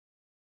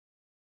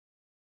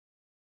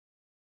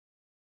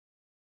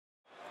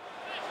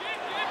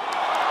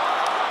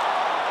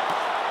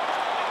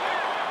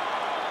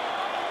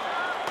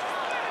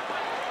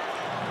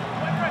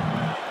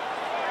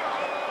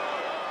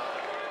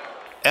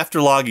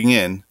After logging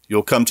in,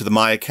 you'll come to the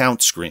My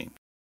Account screen.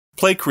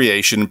 Play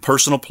creation in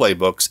personal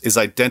playbooks is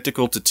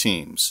identical to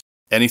teams.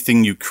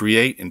 Anything you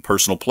create in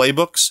personal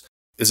playbooks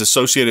is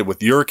associated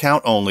with your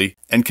account only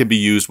and can be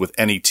used with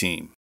any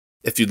team.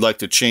 If you'd like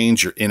to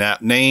change your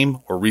in-app name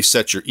or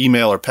reset your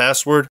email or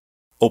password,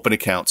 open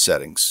Account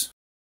Settings.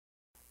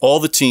 All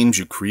the teams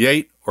you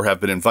create or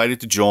have been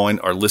invited to join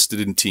are listed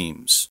in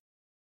Teams.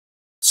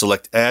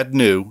 Select Add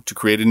New to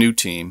create a new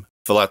team,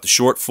 fill out the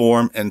short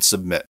form, and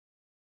submit.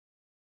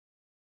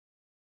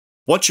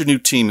 Once your new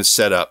team is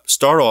set up,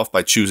 start off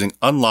by choosing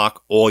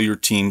Unlock all your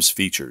team's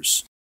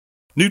features.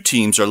 New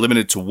teams are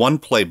limited to one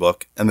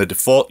playbook and the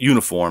default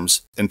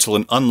uniforms until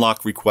an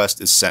unlock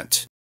request is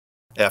sent.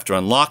 After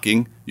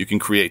unlocking, you can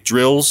create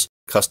drills,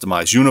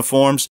 customize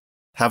uniforms,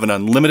 have an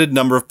unlimited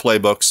number of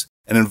playbooks,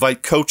 and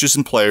invite coaches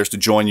and players to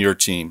join your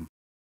team.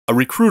 A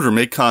recruiter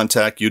may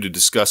contact you to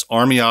discuss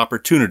Army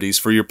opportunities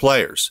for your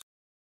players,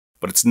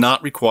 but it's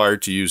not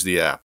required to use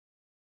the app.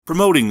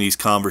 Promoting these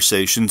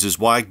conversations is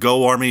why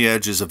GoArmy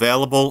Edge is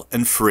available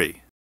and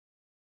free.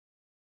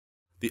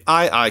 The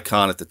eye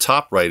icon at the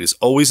top right is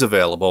always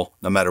available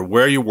no matter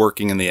where you're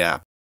working in the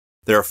app.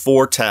 There are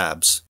 4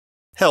 tabs.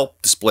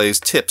 Help displays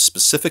tips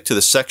specific to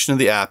the section of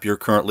the app you're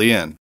currently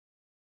in.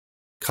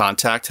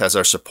 Contact has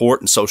our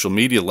support and social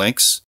media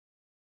links.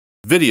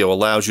 Video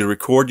allows you to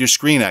record your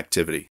screen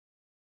activity.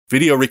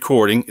 Video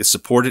recording is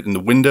supported in the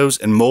Windows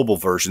and mobile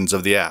versions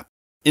of the app.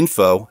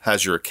 Info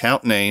has your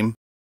account name,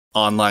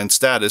 online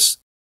status,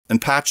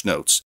 and patch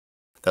notes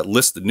that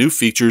list the new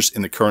features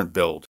in the current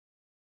build.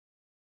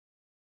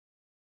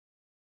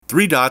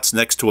 3 dots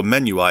next to a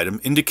menu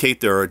item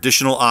indicate there are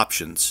additional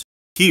options.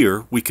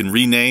 Here, we can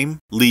rename,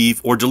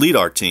 leave, or delete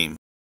our team.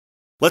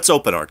 Let's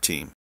open our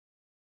team.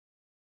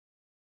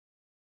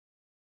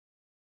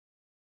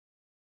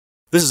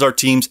 This is our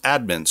team's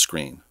admin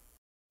screen.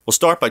 We'll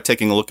start by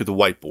taking a look at the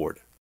whiteboard.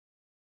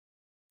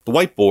 The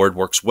whiteboard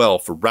works well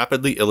for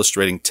rapidly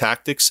illustrating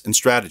tactics and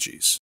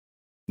strategies.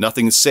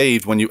 Nothing is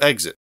saved when you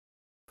exit.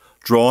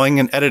 Drawing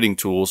and editing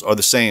tools are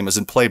the same as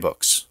in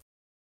playbooks.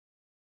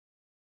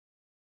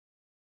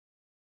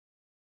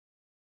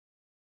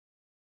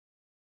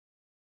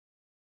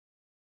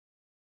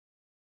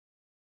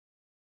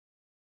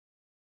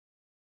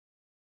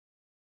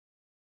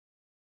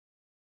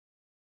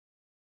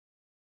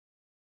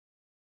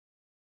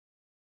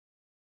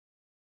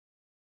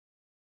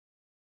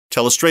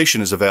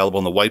 Telestration is available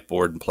on the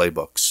whiteboard and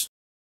playbooks.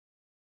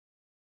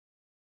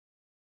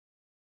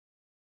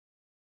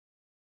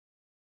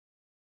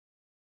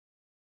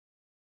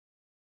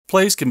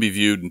 Plays can be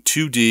viewed in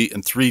 2D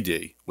and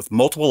 3D with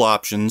multiple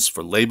options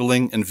for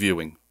labeling and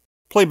viewing.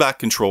 Playback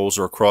controls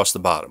are across the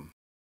bottom.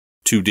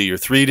 2D or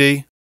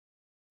 3D,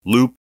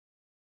 loop,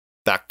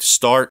 back to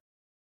start,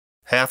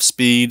 half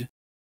speed,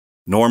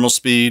 normal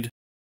speed,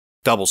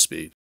 double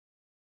speed.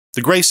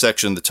 The gray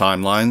section of the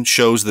timeline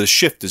shows that a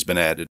shift has been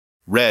added.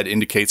 Red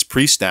indicates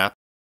pre-snap,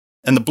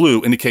 and the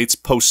blue indicates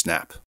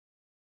post-snap.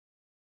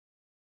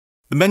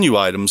 The menu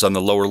items on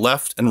the lower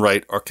left and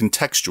right are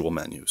contextual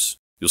menus.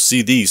 You'll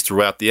see these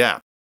throughout the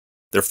app.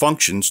 Their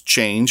functions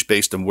change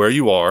based on where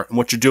you are and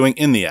what you're doing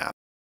in the app.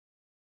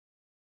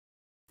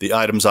 The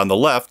items on the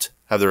left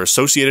have their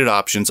associated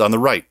options on the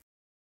right.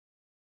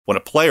 When a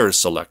player is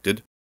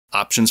selected,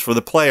 options for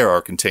the player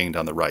are contained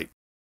on the right.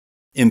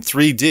 In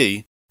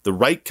 3D, the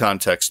right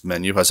context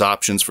menu has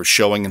options for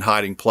showing and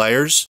hiding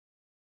players,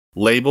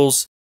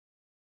 labels,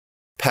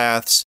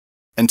 paths,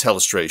 and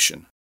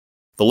telestration.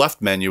 The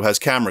left menu has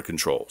camera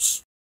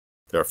controls.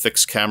 There are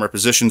fixed camera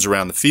positions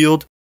around the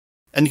field,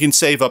 and you can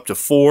save up to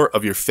 4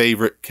 of your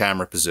favorite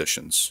camera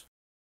positions.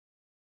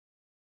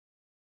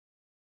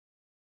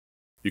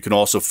 You can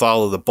also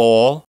follow the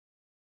ball,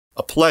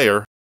 a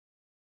player,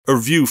 or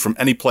view from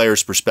any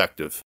player's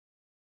perspective.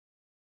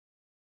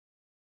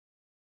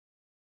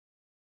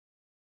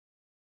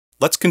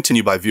 Let's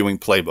continue by viewing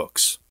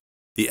playbooks.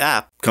 The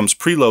app comes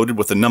preloaded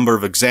with a number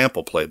of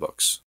example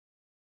playbooks.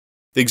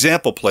 The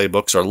example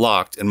playbooks are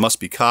locked and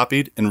must be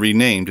copied and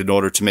renamed in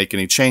order to make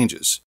any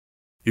changes.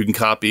 You can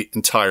copy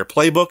entire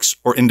playbooks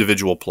or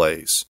individual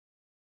plays.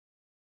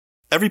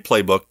 Every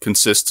playbook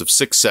consists of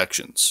 6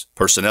 sections: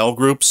 personnel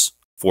groups,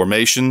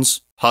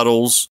 formations,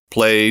 huddles,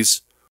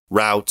 plays,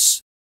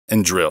 routes,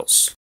 and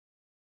drills.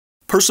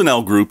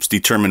 Personnel groups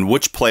determine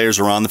which players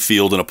are on the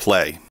field in a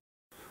play.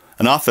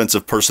 An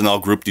offensive personnel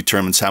group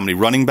determines how many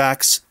running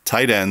backs,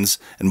 tight ends,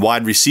 and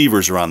wide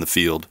receivers are on the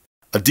field.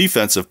 A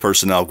defensive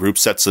personnel group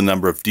sets the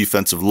number of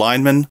defensive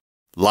linemen,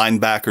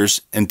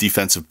 linebackers, and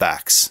defensive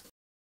backs.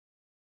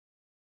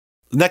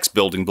 The next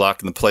building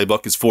block in the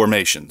playbook is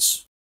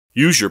formations.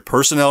 Use your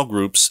personnel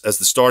groups as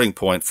the starting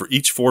point for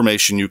each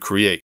formation you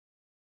create.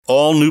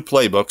 All new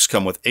playbooks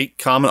come with 8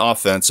 common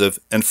offensive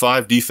and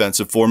 5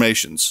 defensive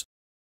formations,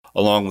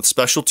 along with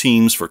special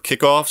teams for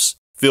kickoffs,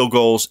 field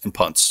goals, and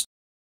punts.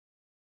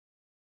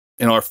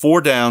 In our 4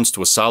 downs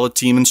to a solid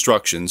team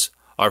instructions,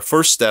 our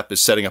first step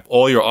is setting up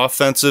all your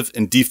offensive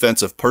and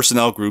defensive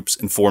personnel groups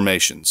and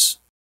formations.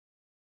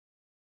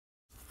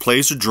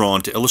 Plays are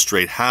drawn to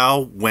illustrate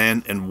how,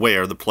 when, and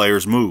where the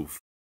players move.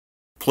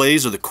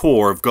 Plays are the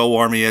core of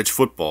GoArmy Edge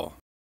Football.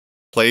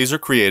 Plays are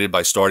created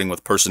by starting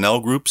with personnel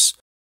groups,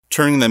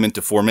 turning them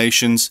into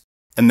formations,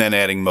 and then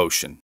adding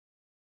motion.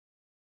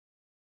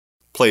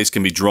 Plays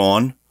can be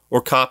drawn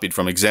or copied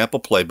from example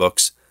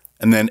playbooks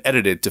and then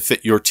edited to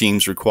fit your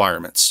team's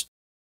requirements.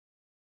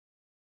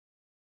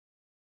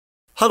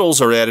 Huddles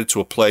are added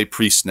to a play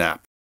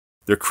pre-snap.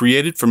 They're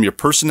created from your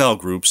personnel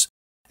groups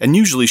and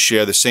usually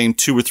share the same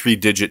 2 or 3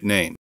 digit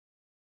name.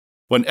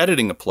 When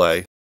editing a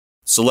play,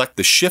 select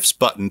the Shifts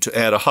button to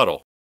add a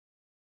huddle.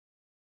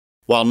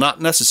 While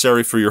not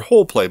necessary for your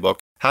whole playbook,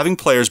 having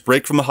players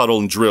break from a huddle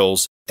in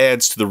drills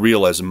adds to the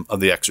realism of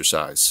the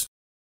exercise.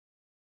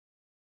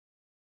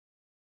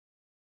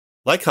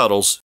 Like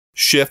huddles,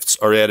 shifts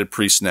are added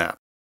pre-snap.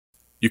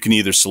 You can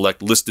either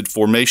select listed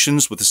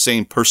formations with the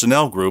same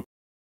personnel group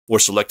or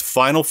select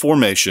final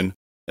formation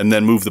and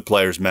then move the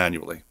players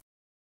manually.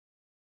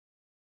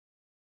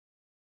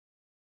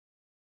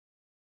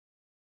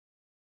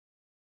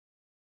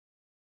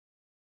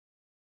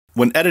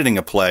 When editing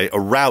a play, a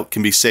route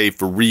can be saved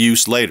for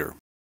reuse later.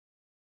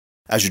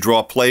 As you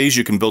draw plays,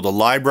 you can build a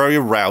library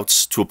of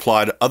routes to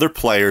apply to other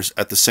players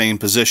at the same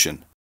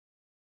position.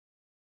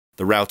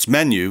 The Routes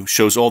menu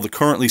shows all the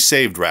currently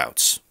saved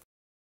routes.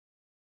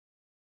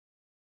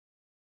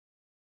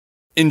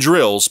 In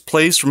drills,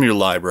 plays from your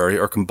library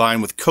are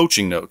combined with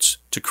coaching notes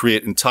to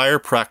create entire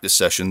practice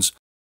sessions,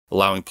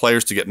 allowing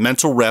players to get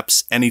mental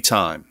reps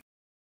anytime.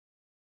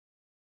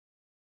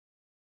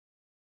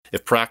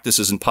 If practice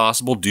isn't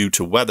possible due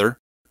to weather,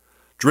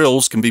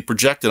 drills can be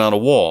projected on a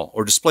wall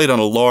or displayed on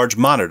a large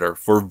monitor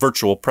for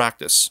virtual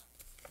practice.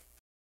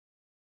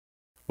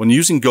 When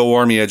using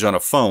GoArmy Edge on a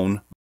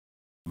phone,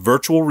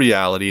 virtual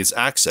reality is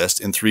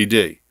accessed in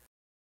 3D.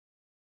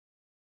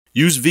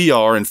 Use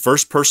VR in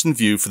first-person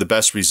view for the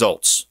best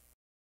results.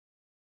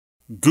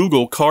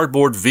 Google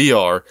Cardboard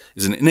VR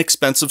is an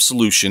inexpensive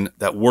solution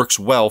that works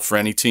well for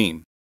any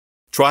team.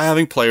 Try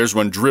having players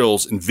run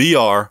drills in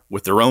VR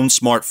with their own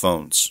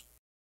smartphones.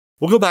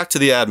 We'll go back to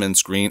the admin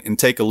screen and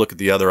take a look at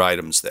the other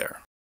items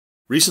there.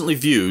 Recently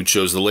Viewed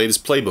shows the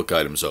latest playbook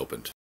items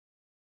opened.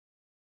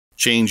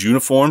 Change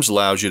Uniforms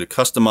allows you to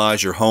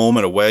customize your home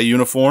and away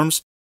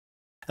uniforms,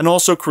 and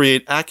also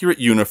create accurate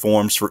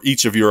uniforms for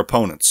each of your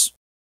opponents.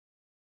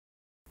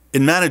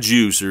 In Manage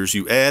Users,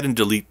 you add and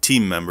delete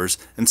team members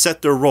and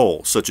set their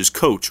role, such as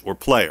coach or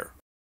player.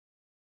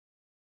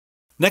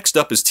 Next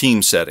up is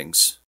Team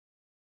Settings.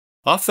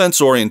 Offense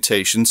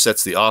orientation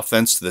sets the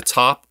offense to the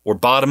top or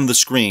bottom of the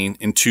screen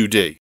in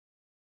 2D.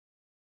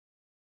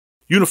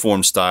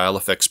 Uniform style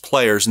affects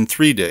players in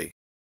 3D.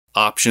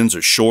 Options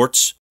are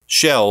shorts,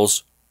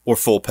 shells, or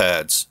full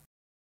pads.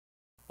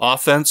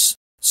 Offense,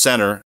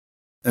 center,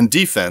 and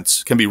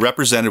defense can be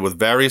represented with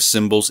various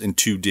symbols in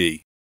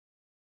 2D.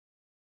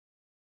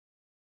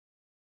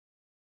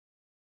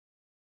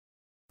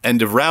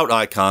 End of route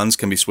icons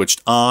can be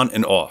switched on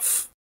and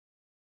off.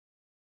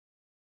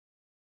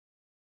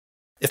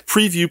 If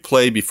Preview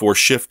Play Before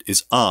Shift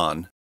is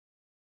on,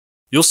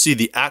 you'll see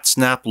the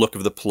 @snap look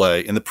of the play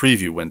in the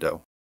preview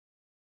window.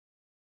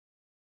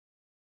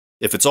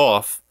 If it's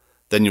off,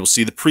 then you'll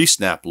see the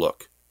pre-snap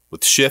look,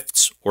 with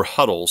shifts or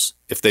huddles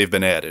if they've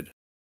been added.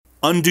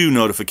 Undo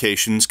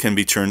notifications can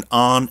be turned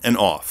on and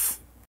off.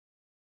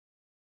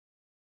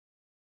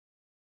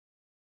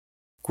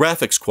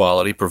 Graphics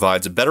quality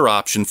provides a better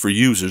option for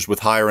users with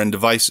higher-end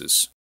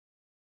devices.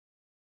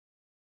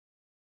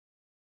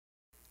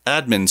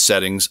 Admin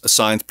settings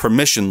assigns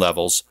permission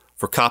levels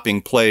for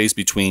copying plays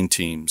between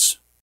teams.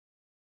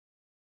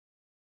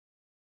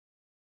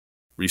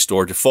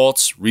 Restore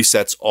Defaults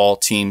resets all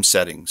team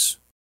settings.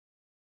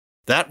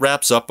 That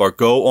wraps up our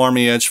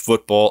GoArmy Edge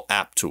Football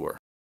app tour.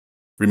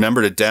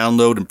 Remember to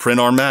download and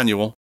print our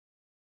manual,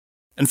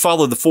 and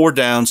follow the 4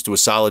 downs to a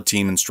solid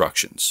team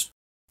instructions.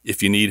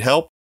 If you need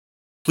help,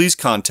 please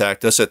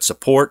contact us at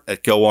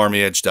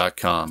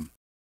support@goarmyedge.com.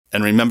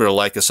 And remember to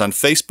like us on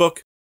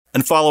Facebook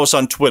and follow us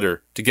on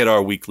Twitter to get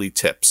our weekly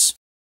tips.